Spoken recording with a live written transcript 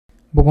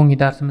Bugungi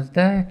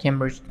darsimizda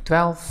Cambridge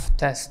 12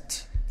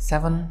 test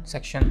 7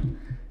 section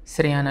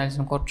seriya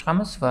analizini ko'rib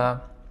chiqamiz va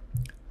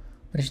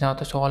birinchi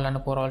navbatda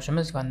savollarni ko'ra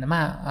olishimiz va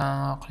nima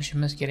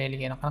qilishimiz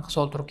kerakligini, qanaqa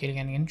savol turib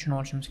kelganligini tushunib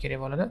olishimiz kerak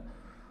bo'ladi.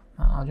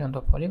 Audioni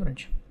topib olay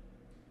birinchi.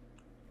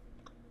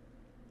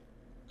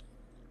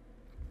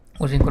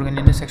 O'zing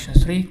ko'rganingiz section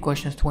 3,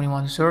 questions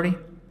 21 to 30.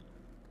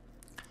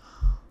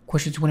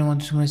 Questions 21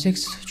 to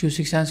 26, choose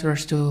 6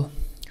 answers to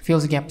fill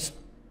the gaps.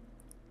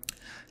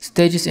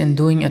 Stages in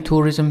doing a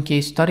tourism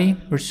case study: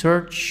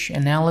 research,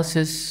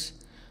 analysis,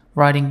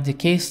 writing the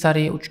case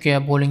study. Uchga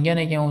bo'lingan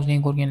ekan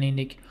o'zing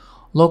ko'rganingdek.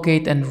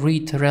 Locate and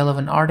read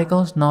relevant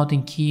articles,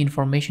 noting key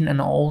information and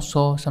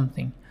also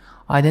something.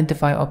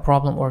 Identify a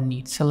problem or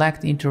need.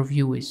 Select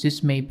interviewees.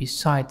 This may be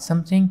site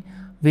something,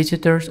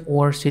 visitors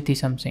or city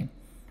something.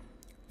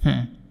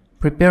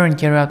 Prepare and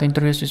carry out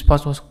interviews is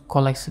possible.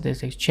 Collect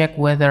statistics. Check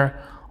whether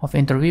of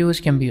interviews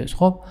can be used.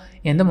 Xo'p,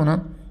 endi buni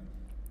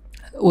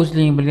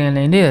o'zing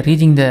bilganlaringda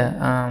reading the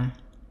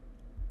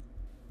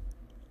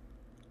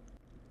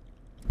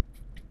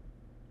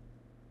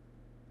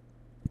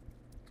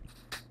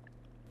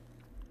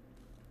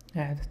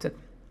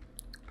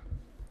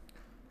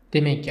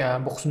demak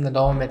bu qismda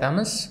davom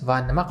etamiz va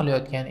nima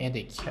qilayotgan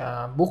edik.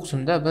 Bu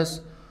qismda biz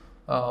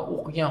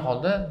o'qigan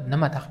holda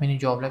nima taxminiy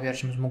javoblar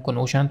berishimiz mumkin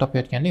o'shani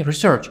topayotgandik.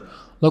 Research,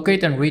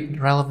 locate and read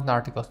relevant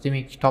articles.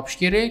 Demak, topish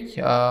kerak,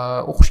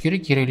 o'qish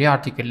kerak kerakli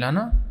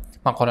artikellarni,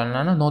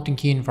 maqolalarni, noting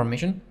key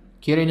information,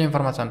 kerakli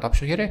informatsiyani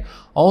topish kerak.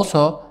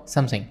 Also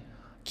something.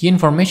 Key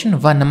information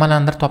va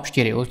nimalarnidir topish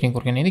kerak. O'zing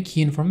ko'rganingdek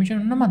key information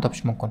nimani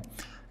topish mumkin?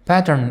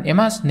 Pattern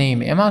emas,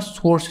 name emas,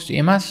 sources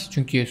emas,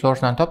 chunki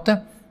sourcelarni topdi.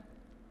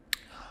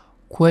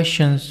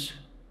 Questions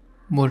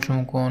bo'lishi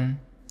mumkin.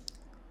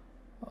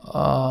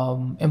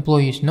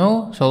 Employees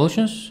no,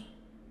 solutions,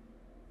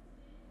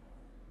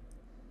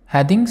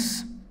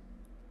 headings,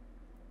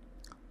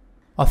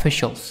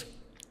 officials.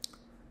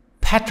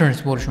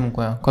 Patterns bo'lishi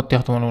mumkin. Katta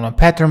ehtimol bilan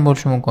pattern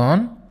bo'lishi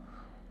mumkin.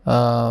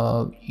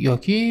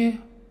 Yoki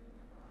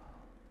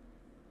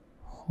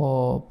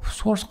xo'p,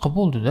 source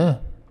qabuldi-da.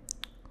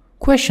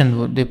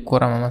 Question deb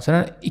ko'raman.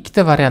 Masalan,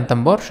 ikkita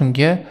variantim bor.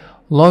 Shunga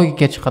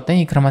logika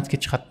jihatdan, grammatika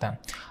jihatdan.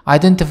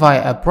 Identify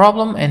a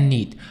problem and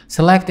need.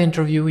 Select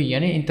interviewee,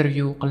 ya'ni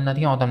interview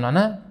qilinadigan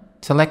odamlarni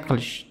select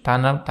qilish,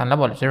 tanlab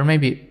olish.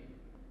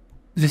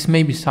 This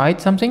may be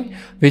site something,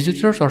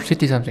 visitors or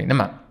city something.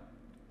 Nima?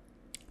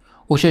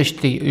 O'sha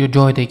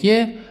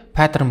joydagi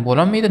pattern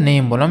bo'lolmaydi,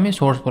 name bo'lolmaydi,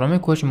 source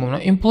bo'lolmaydi, question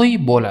bo'lolmaydi, employee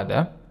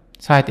bo'ladi.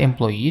 Site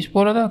employees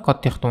bo'ladi,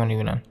 katta ehtimollik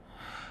bilan.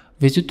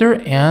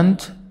 Visitor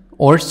and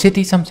or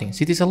city something.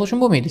 City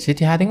solution bo'lmaydi,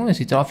 city heading bo'lmaydi,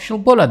 city official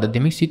bo'ladi.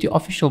 Demak, city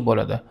official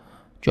bo'ladi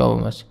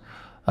javobimiz.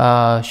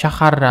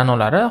 Shahar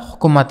anolari,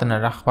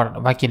 hukumatning rahbar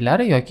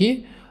vakillari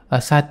yoki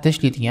saytda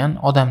ishlaydigan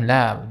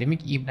odamlar.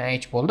 Demak, I bilan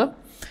H bo'ldi.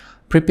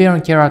 Prepare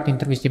and carry out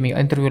interviews. Demak,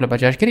 intervyular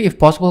bajarish kerak. If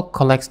possible,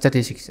 collect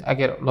statistics.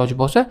 Agar iloji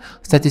bo'lsa,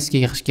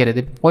 statistikaga yig'ish kerak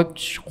deb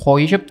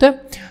qo'yishibdi.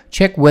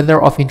 Check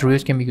whether of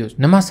interviews can be used.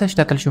 Nimasi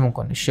ishlatilishi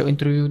mumkin?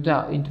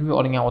 Intervyu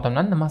olingan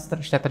odamlar nimasidir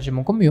ishlatilishi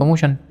mumkinmi yo'qmi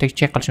o'shani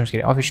check qilishimiz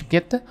kerak. Official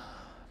ketdi,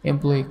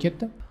 employee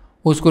ketdi.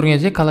 O'z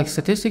ko'rganingizdek collect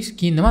statistics,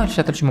 keyin nima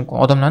ishlatilishi mumkin?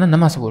 Odamlarning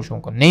nimasi bo'lishi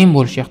mumkin? Name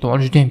bo'lishi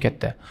ehtimoli juda ham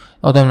katta.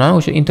 Odamlarning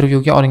o'sha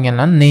intervyuga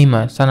olinganlarning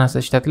name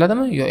sanasi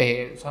ishlatiladimi yo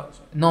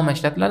nomi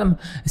ishlatiladimi,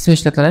 ismi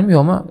ishlatiladimi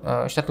yo'qmi,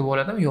 ishlatib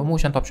bo'ladimi yo'qmi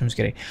o'shani topishimiz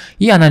kerak.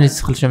 Analiz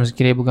qilishimiz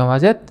kerak bo'lgan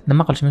vaziyat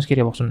nima qilishimiz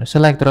kerak bo'lsin?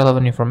 Select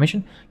relevant information,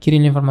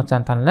 kerakli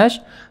informatsiyani tanlash,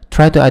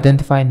 try to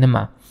identify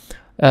nima.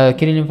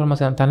 Kerakli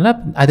informatsiyani tanlab,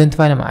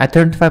 identify nima?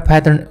 Identify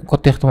pattern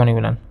katta ehtimollik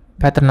bilan.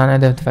 Patternlarni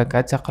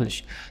identifikatsiya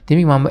qilish.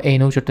 Demak, men bu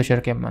A'ni o'chirib tashlar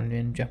ekanman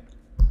menimcha.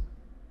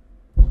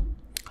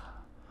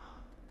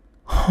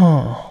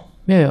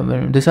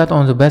 Decide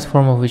on the best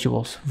form of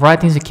visuals.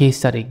 Writing the case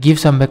study. Give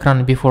some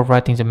background before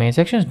writing the main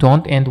sections.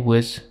 Don't end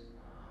with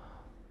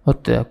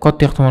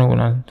katta ehtimol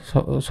bilan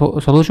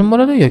solution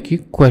bo'ladi yoki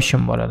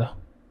question bo'ladi.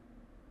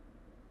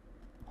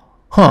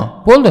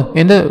 Bo'ldi.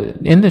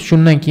 Endi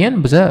shundan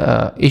keyin biz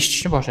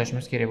eshitishni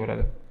boshlashimiz kerak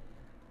bo'ladi.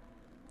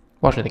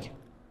 Boshladik.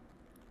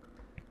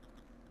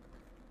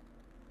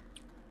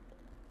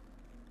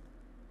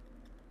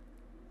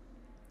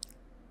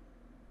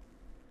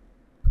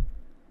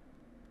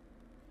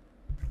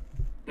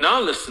 Now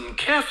listen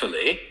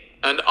carefully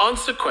and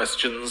answer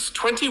questions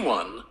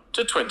 21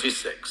 to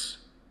 26.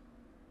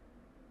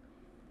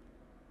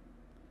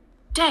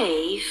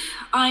 Dave,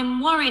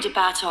 I'm worried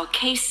about our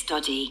case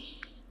study.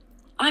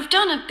 I've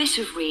done a bit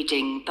of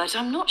reading, but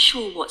I'm not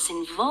sure what's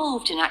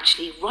involved in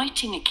actually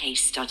writing a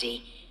case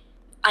study.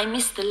 I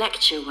missed the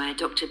lecture where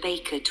Dr.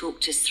 Baker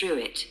talked us through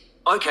it.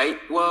 Okay,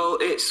 well,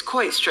 it's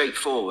quite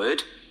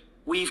straightforward.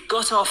 We've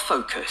got our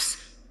focus.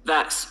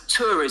 That's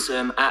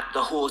tourism at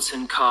the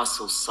Horton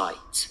Castle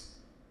site.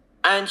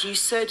 And you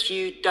said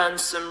you'd done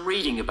some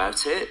reading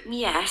about it?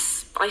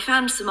 Yes, I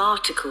found some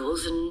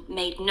articles and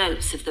made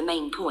notes of the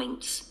main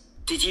points.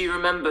 Did you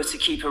remember to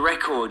keep a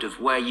record of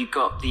where you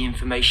got the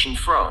information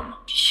from?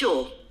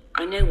 Sure,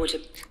 I know what a...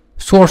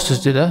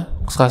 Sources dedi.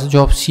 Qisqasi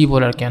javob C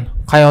bo'lar ekan.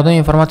 Qayoqdan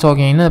informatsiya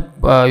olganingni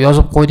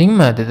yozib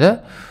qo'ydingmi dedi.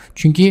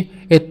 Chunki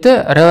erta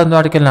relevant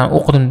artikellarni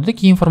o'qidim dedi,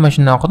 keyin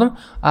informationdan o'qidim.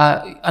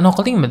 Ana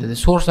qildingmi dedi.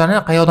 Sourcelarni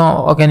qayerdan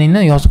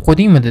olganingni yozib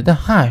qo'ydingmi dedi.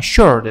 Ha,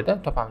 sure dedi.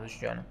 Topamiz o'sha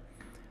joyni.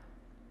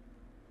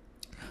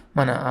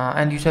 Mana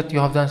and you said you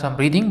have done some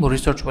reading, bu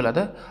research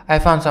bo'ladi. I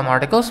found some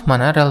articles,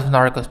 mana relevant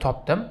articles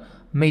topdim.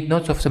 Made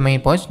notes of the main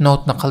points,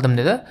 note-ni qildim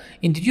dedi.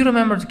 And did you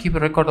remember to keep a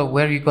record of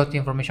where you got the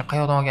information?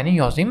 Qayerdan olganingni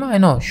yozdingmi? I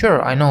know,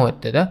 sure, I know it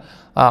dedi.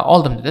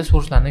 Oldim dedi,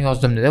 sourcelarni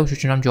yozdim dedi. O'sha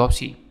uchun ham javob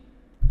C.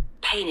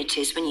 Pain it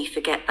is when you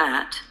forget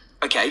that.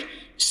 Okay,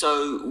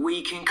 so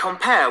we can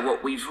compare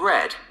what we've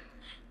read.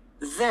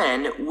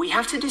 Then we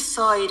have to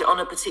decide on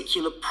a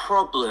particular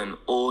problem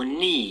or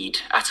need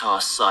at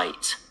our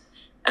site.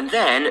 And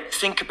then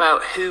think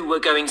about who we're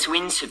going to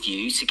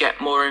interview to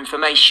get more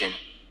information.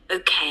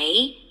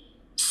 Okay,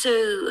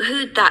 so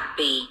who'd that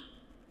be?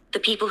 The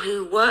people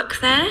who work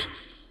there?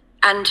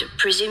 And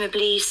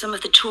presumably some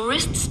of the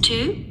tourists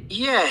too?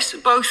 Yes,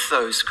 both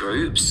those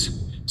groups.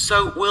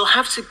 So we'll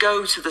have to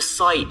go to the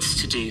site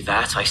to do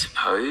that, I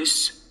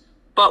suppose.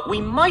 But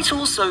we might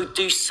also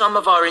do some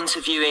of our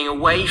interviewing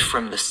away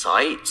from the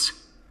site.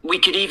 We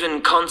could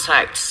even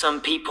contact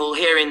some people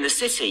here in the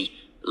city,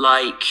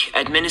 like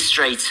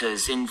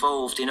administrators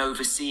involved in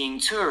overseeing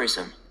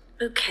tourism.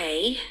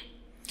 Okay.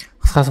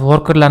 Qisqasi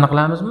workerlarni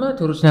qilamizmi,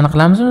 turistlarni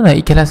qilamizmi?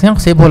 Ikkalasini ham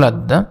qilsak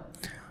bo'ladi-da.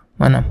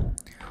 Mana.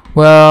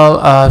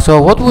 Well,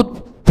 so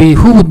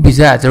who would be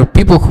that? There are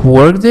people who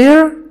work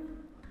there.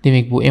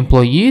 Demak, bu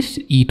employees,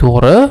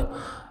 to'g'ri.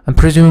 And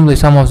presumably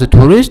some of the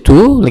tourists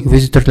too, like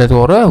visitors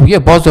to'g'ri. Yeah,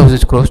 both of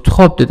these groups.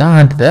 Xo'p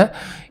dedi, dedi.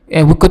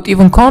 And we could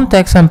even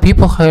contact some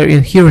people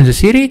here in the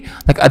city,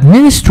 like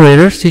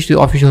administrators, city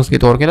officials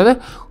to'g'ri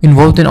keladi,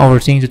 involved in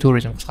overseeing the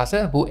tourism.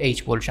 Qisqasi, bu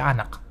H bo'lishi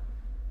aniq.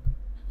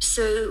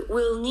 So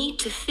we'll need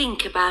to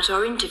think about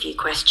our interview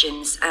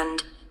questions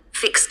and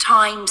fix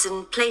times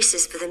and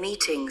places for the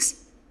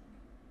meetings.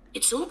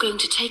 It's all going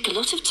to take a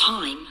lot of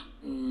time.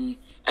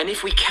 And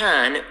if we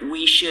can,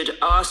 we should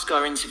ask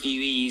our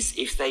interviewees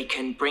if they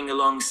can bring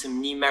along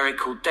some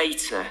numerical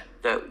data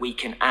that we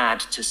can add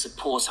to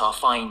support our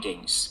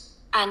findings.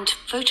 And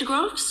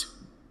photographs?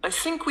 I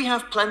think we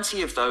have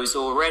plenty of those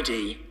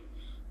already.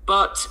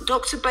 But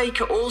Dr.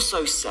 Baker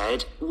also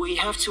said we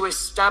have to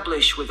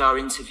establish with our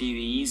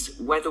interviewees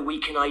whether we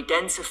can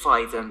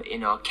identify them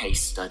in our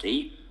case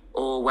study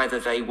or whether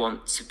they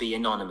want to be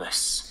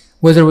anonymous.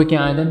 Whether we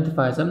can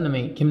identify them,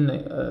 nima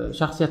kimni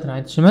shaxsiyatini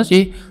aytishimiz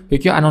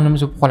yoki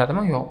anonimiz bo'lib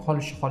qoladimi, yo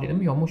qolishi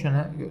qolidimi, yo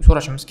o'shani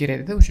so'rashimiz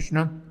kerak edi. O'sha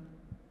uchun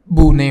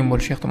bu name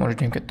bo'lishi ehtimoli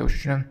juda ham katta. O'sha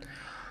uchun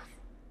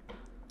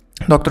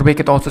Dr.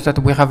 Baker also said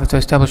we have to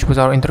establish with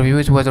our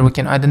interviewees whether we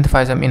can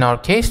identify them in our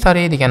case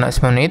study degan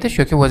ismini aytish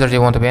yoki whether they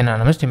want to be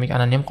anonymous, demak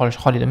anonim qolishi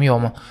qolidimi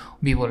yo'qmi?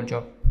 B bo'ladi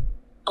javob.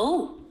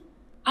 Oh,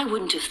 I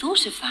wouldn't have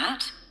thought of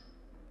that.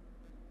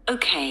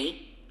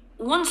 Okay.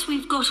 Once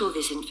we've got all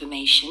this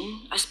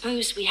information, I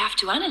suppose we have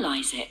to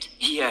analyze it.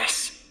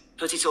 Yes,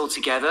 put it all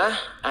together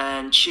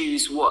and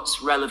choose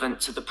what's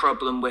relevant to the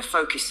problem we're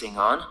focusing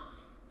on,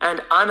 and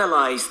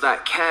analyze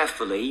that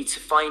carefully to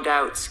find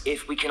out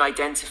if we can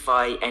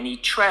identify any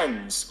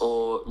trends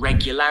or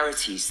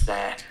regularities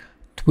there.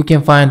 We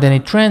can find any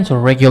trends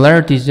or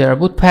regularities there,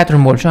 but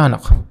pattern bo'lishi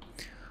aniq.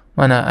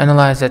 Mana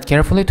analyze that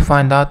carefully to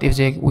find out if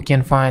we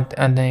can find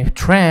any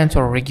trends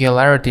or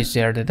regularities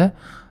there dedi.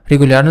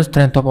 Regularni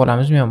trend topa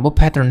olamizmi yo'qmi? Bu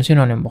pattern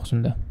sinonim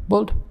bo'lsin-da.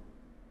 Bo'ldi.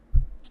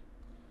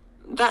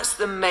 That's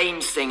the main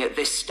thing at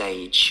this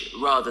stage,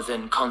 rather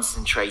than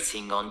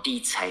concentrating on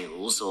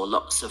details or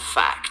lots of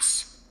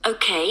facts.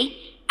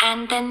 Okay,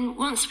 and then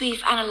once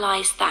we've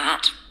analysed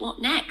that,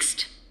 what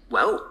next?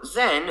 Well,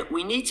 then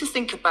we need to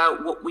think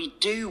about what we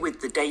do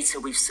with the data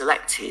we've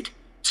selected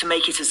to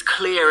make it as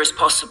clear as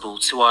possible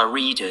to our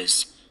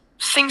readers.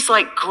 Things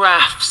like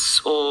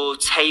graphs or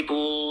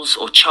tables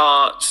or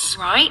charts.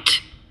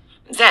 Right.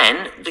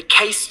 Then, the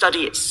case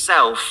study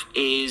itself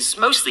is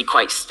mostly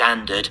quite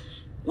standard.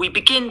 We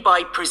begin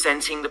by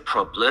presenting the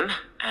problem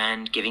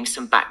and giving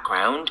some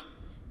background,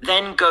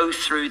 then go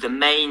through the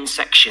main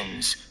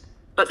sections.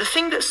 But the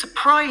thing that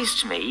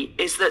surprised me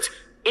is that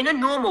in a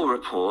normal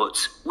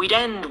report, we'd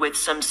end with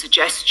some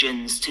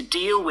suggestions to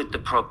deal with the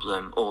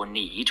problem or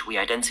need we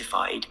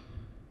identified.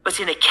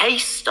 But in a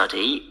case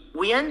study,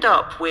 we end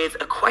up with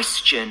a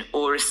question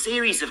or a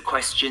series of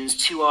questions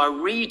to our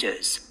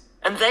readers.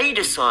 And they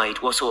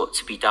decide what ought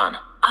to be done.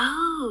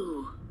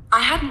 Oh,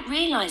 I hadn't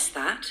realised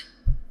that.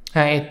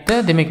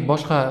 Aytdi, demak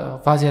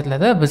boshqa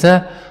vaziyatlarda biza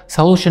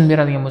solution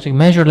beradigan bo'lsak,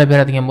 measurelar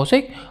beradigan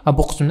bo'lsak,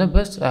 bu qismda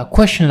biz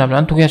questionlar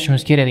bilan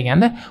tugatishimiz kerak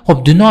deganda,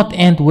 xo'p, do not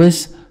end with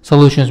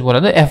solutions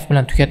bo'ladi, F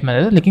bilan tugatma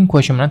dedi, lekin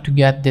question bilan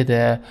tugat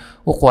dedi.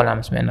 O'qib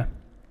olamiz meni.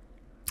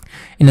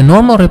 In a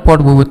normal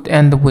report, we would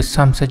end with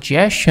some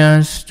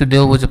suggestions to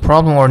deal with the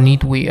problem or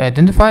need we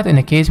identified. In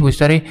a case we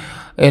study,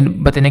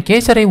 but in a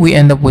case study, we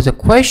end up with a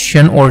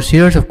question or a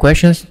series of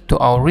questions to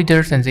our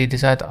readers, and they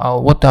decide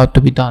what ought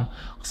to be done.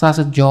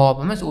 Qisqasi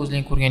javobimiz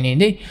o'zlaring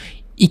ko'rganingdek,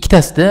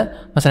 ikkitasida,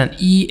 masalan,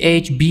 E,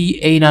 H, B,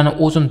 A larni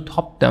o'zim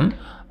topdim.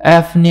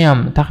 F ni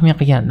ham taxmin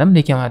qilgandim,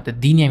 lekin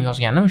D ni ham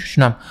yozgandim.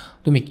 Shuning ham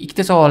Demak,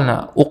 ikkita savolni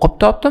o'qib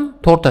topdim,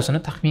 to'rttasini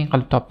taxmin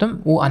qilib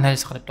topdim, u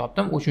analiz qilib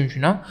topdim. O'shuning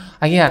uchun ham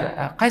agar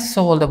qaysi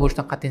savolda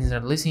bo'lishidan qat'iy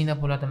nazar listening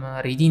bo'ladimi,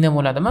 reading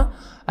bo'ladimi,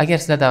 agar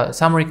sizlarda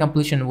summary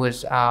completion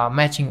with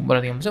matching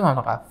bo'ladigan bo'lsa, mana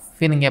bunaqa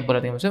filling gap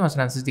bo'ladigan bo'lsa,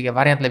 masalan sizga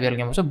variantlar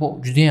berilgan bo'lsa, bu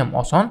juda ham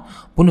oson.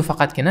 Buni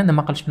faqatgina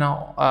nima qilish bilan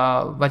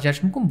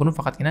bajarish mumkin? Buni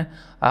faqatgina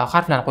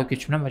harflarni qo'yib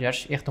ketish bilan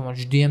bajarish ehtimoli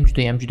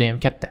juda ham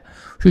katta.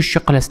 Shu ishni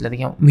qilasizlar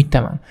degan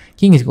umiddaman.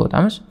 Keyingisiga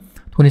o'tamiz.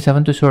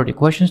 27 to 30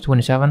 questions,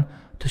 27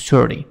 to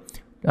 30.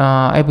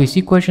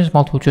 ABC questions,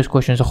 multiple choice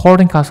questions. The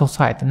Horton Castle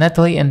site.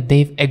 Natalie and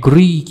Dave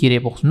agree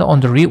kerak bo'lganda on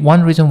the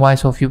one reason why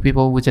so few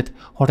people visit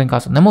Horton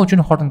Castle. Nima uchun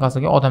Horton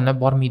Castle'ga odamlar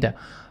bormaydi?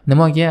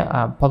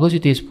 Nimaga?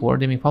 Publicity is poor.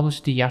 Demak,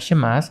 publicity yaxshi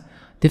emas.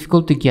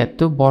 Difficult to get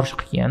to, borish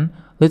qiyin.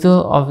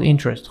 Little of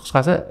interest.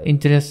 Qisqasi,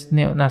 interest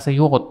narsa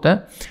yo'q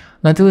edi.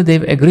 Natalie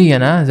Dave agree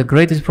yana. The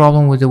greatest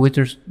problem with the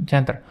visitor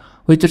center.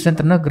 Visitor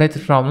centerning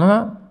greatest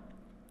problemi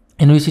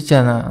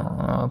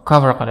investitsiyani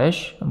cover qilish,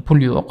 pul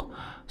yo'q,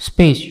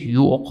 space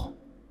yo'q.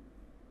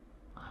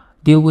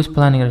 Deal with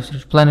planning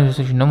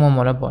restriction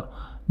muammolar bor.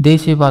 They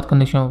say about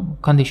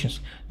conditions.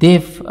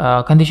 Dave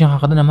condition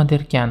haqida nima der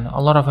ekan? A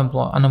lot of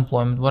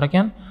unemployment bor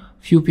ekan.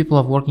 Few people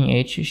of working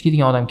age,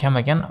 ishlaydigan odam kam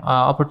ekan.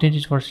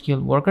 Opportunities for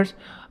skilled workers.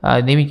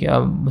 Demak,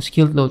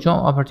 skilled uchun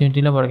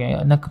opportunitylar bor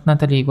ekan.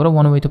 Natalie'ga ko'ra,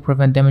 one way to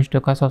prevent damage to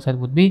the castle site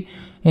would be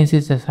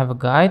insiders have a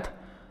guide.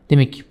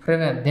 Demak,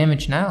 prevent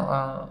damage-ni,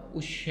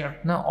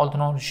 uşerni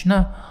oldini olishni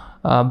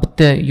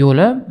bitta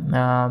yo'li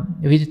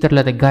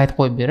visitorlarga guide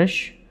qo'yib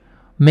berish.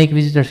 Make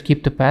visitors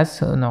keep the pass.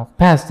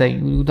 Passda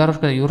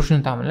doroshkada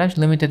yurishni ta'minlash.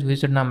 Limited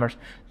visitor numbers.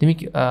 Demak,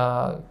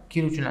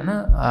 keluvchilarni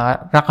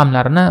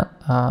raqamlarini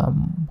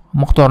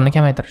miqdorini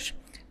kamaytirish.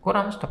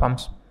 Ko'ramiz,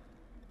 topamiz.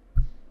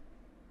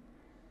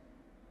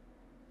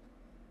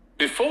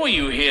 Before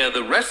you hear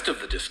the rest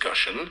of the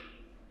discussion,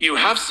 you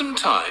have some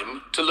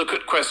time to look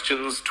at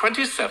questions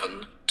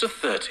 27 to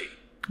 30.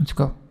 Let's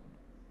go.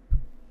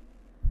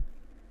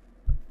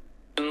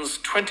 Questions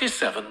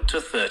 27 to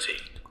 30.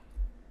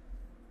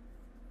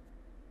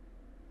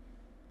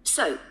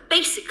 So,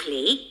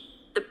 basically,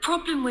 the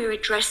problem we're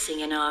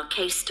addressing in our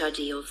case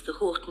study of the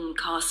Horton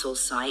Castle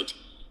site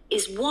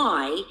is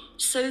why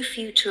so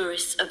few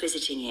tourists are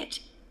visiting it.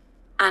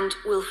 And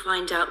we'll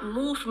find out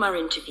more from our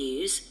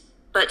interviews,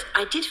 but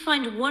I did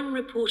find one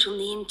report on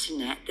the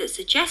internet that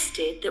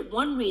suggested that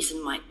one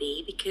reason might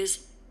be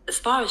because, as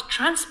far as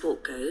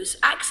transport goes,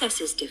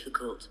 access is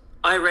difficult.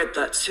 I read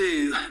that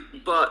too,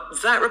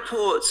 but that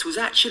report was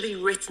actually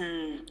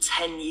written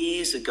 10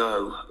 years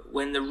ago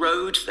when the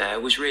road there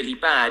was really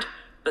bad,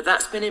 but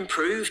that's been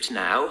improved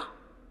now.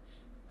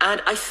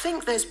 And I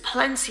think there's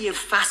plenty of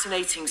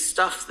fascinating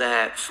stuff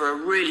there for a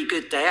really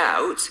good day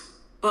out,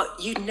 but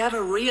you'd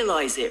never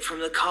realize it from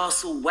the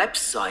castle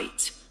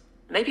website.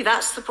 Maybe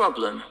that's the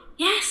problem.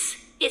 Yes,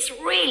 it's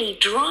really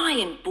dry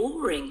and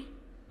boring.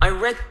 I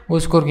read...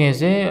 O'z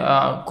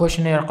ko'rganingizdek,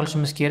 questionnaire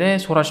qilishimiz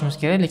kerak, so'rashimiz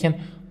kerak, lekin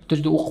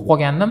juda o'qib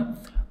qolgandim.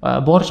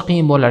 Borish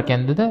qiyin bo'lar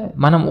ekan dedi.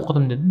 Men ham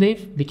o'qidim dedi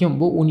Dave, lekin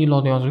bu 10 yil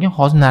oldin yozilgan,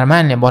 hozir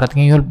normalniy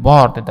boradigan yo'l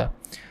bor dedi.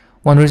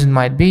 One reason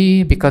might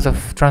be because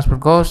of transport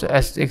goes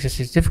as access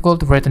is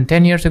difficult. Written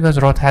 10 years ago,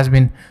 the road has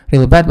been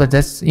really bad, but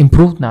that's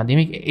improved now.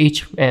 Demak,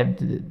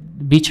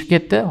 beach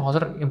ketdi,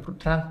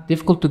 hozir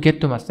difficult to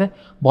get to emasda,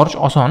 borish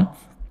oson.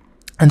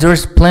 And there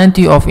is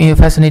plenty of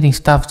fascinating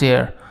stuff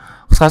there.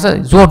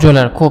 Qisqasi, zo'r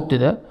joylar ko'p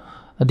dedi.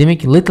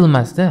 Demak, little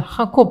emasda,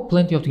 ha ko'p,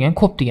 plenty of degan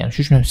ko'p degan,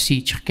 shu uchun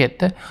C chiqib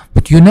ketdi.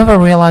 But you never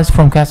realized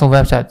from castle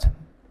website.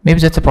 Maybe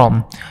that's a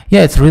problem.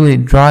 Yeah, it's really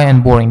dry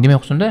and boring.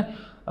 Demak, shunda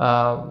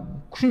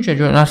shuncha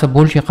narsa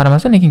bo'lishiga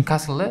qaramasdan, lekin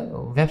castle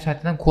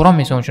veb-saytidan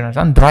ko'rolmaysan o'sha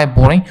narsani. Dry,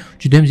 boring,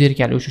 juda ham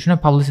zerikarli. O'sha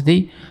uchun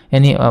publicity,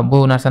 ya'ni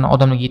bu narsani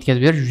odamlarga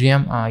yetkazib berish juda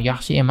ham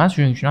yaxshi emas.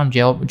 Shuning uchun ham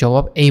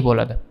javob A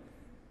bo'ladi.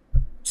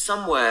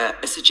 Somewhere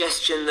a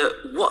suggestion that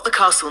what the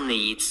castle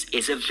needs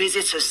is a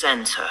visitor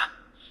center.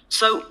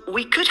 So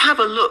we could have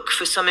a look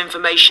for some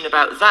information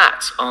about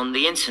that on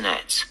the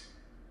internet.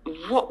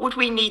 What would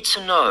we need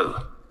to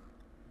know?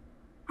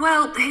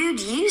 Well, who'd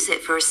use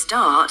it for a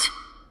start?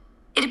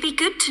 It'd be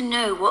good to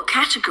know what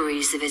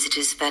categories the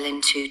visitors fell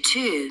into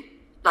too,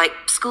 like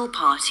school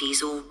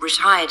parties or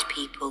retired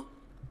people.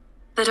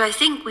 But I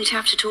think we'd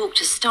have to talk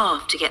to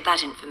staff to get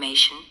that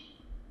information.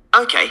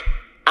 Okay,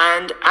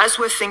 and as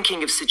we're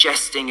thinking of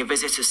suggesting a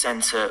visitor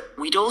center,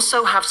 we'd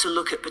also have to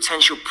look at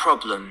potential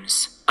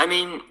problems. I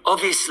mean,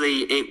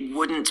 obviously it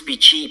wouldn't be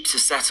cheap to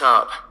set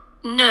up.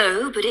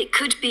 No, but it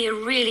could be a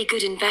really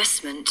good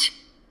investment.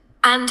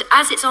 And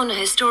as it's on a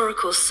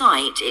historical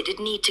site, it'd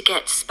need to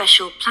get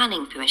special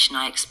planning permission,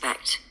 I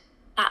expect.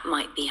 That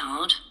might be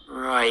hard.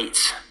 Right.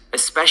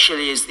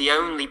 Especially as the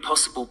only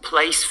possible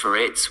place for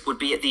it would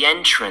be at the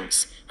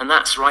entrance, and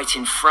that's right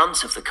in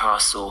front of the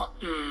castle.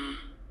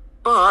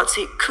 But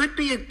it could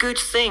be a good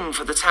thing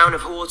for the town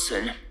of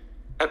Horton.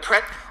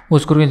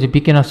 O'z ko'rganingizdek,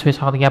 beginner space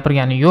haqida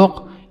gapirgani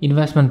yo'q.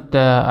 Investment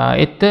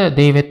etdi,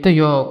 Davidda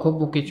yo ko'p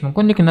bo'lib ketishi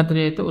mumkin, lekin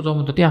Nataliyada uzoq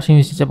muddatli yaxshi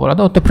investitsiya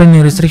bo'ladi. O'ta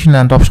planning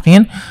restrictionlarni topish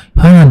qiyin.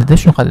 Ha, dedi,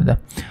 shunaqa dedi.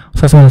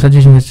 Assessment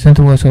suggestion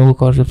center was all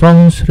cause the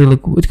problems really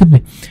it could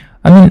be.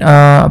 I mean,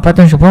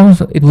 potential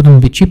problems, it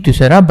wouldn't be cheap to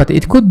set up, but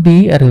it could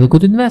be a really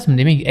good investment.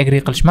 Demak, agree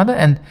qilishmadi,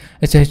 and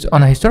it's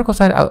on a historical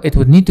side, it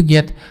would need to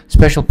get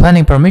special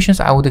planning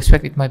permissions. I would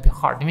expect it might be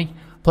hard. Demak,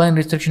 plan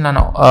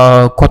restrictionlarni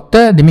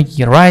katta. Demak,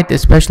 you're right,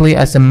 especially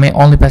as the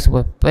only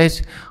possible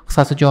place.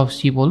 Qisqasi javob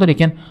C bo'ldi,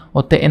 lekin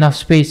o'tda enough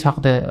space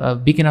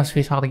haqida, big enough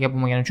space haqida gap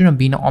bo'lmagani uchun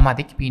B'ni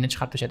olmadik, B'ni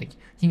chiqarib tashladik.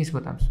 Keyingisiga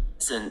o'tamiz.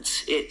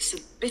 It's a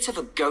bit of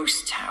a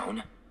ghost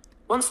town.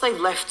 Once they've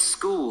left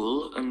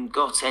school and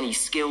got any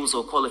skills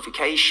or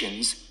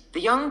qualifications, the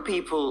young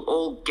people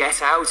all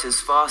get out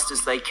as fast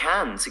as they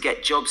can to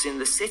get jobs in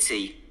the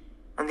city.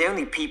 And the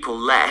only people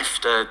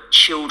left are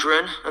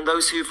children and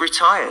those who've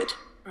retired.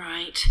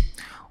 Right.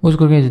 O'z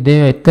ko'rganingiz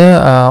deb aytdi,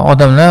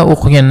 odamlar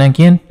o'qigandan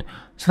keyin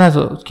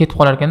sirazi ketib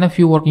qolar ekanda,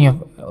 few working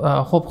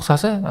xo'p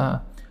qisqasi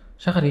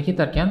shaharga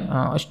ketar ekan,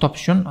 ish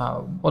topish uchun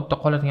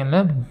o'tda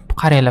qoladiganlar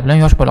qariyalar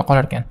bilan yosh bola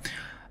qolar ekan.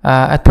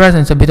 At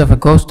present, it's a bit of a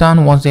ghost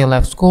town. Once they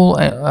left school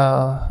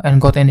and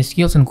got any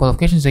skills and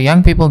qualifications, the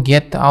young people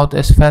get out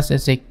as fast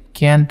as they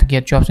can to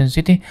get jobs in the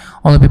city.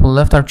 Only people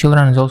left are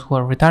children and those who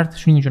are retired.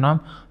 Shuning uchun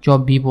ham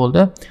job B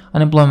bo'ldi.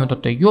 Unemployment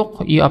o'tda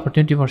yo'q,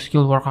 opportunity for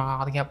skilled work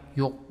haqida gap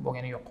yo'q,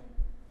 bo'lgani yo'q.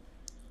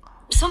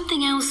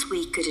 Something else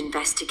we could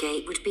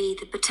investigate would be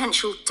the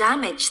potential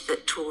damage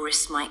that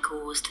tourists might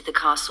cause to the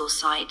castle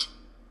site.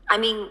 I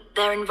mean,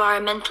 their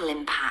environmental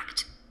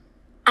impact.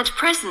 At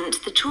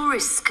present, the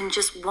tourists can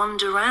just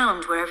wander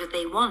around wherever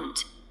they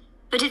want.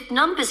 But if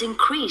numbers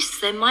increase,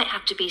 there might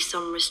have to be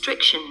some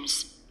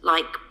restrictions,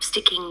 like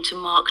sticking to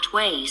marked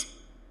ways.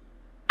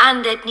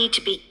 And there'd need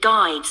to be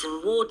guides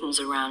and wardens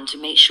around to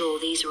make sure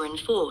these are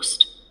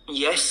enforced.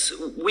 Yes,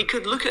 we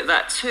could look at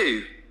that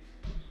too.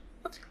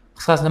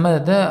 Qisqasi nima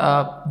dedi,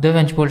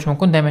 damage bo'lishi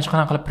mumkin. Damage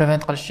qanaqa qilib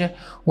prevent qilishni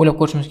o'ylab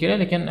ko'rishimiz kerak,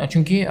 lekin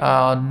chunki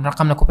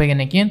raqamlar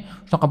ko'paygandan keyin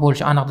shunaqa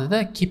bo'lishi aniq dedi.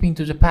 Keeping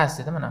to the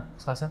past dedi mana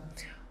qisqasi.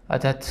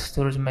 That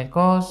tourism might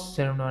cause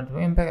environmental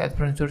impact. At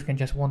present, tourists can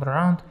just wander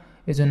around.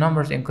 As the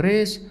numbers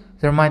increase,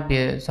 there might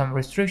be some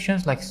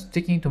restrictions like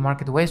sticking to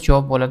market ways.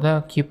 Job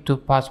bo'ladi, keep to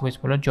past ways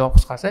bo'ladi. Job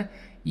qisqasi.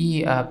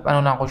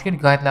 Anadan qo'yish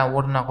kerak, guideline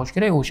o'rnidan qo'yish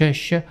kerak. O'sha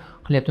ishni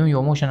qilyaptimi,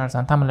 yo'qmi, o'sha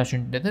narsani ta'minlash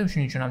uchun dedi.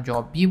 Shuning uchun ham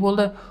javob B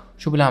bo'ldi.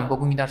 Shu bilan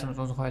bugungi darsimiz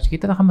o'z nihoyasiga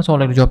yetdi. Hamma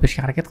savollarga javob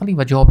berishga harakat qildik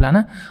va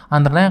javoblarni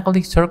underline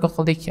qildik, circle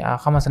qildik,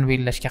 hammasini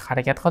belgilashga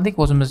harakat qildik.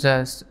 O'zimizda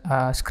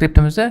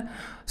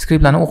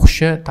skriptlarni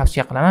o'qishni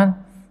tavsiya qilaman.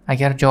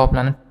 Agar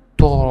javoblarni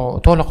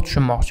to'liq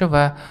tushunmoqchi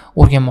va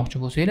o'rganmoqchi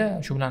bo'lsanglar,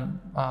 shu bilan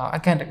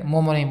agar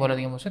muammolar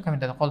bo'ladigan bo'lsa,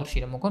 kommentariyada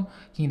qoldirishinglar mumkin.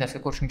 Keyingi darsga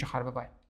ko'rishguncha xayr, bye.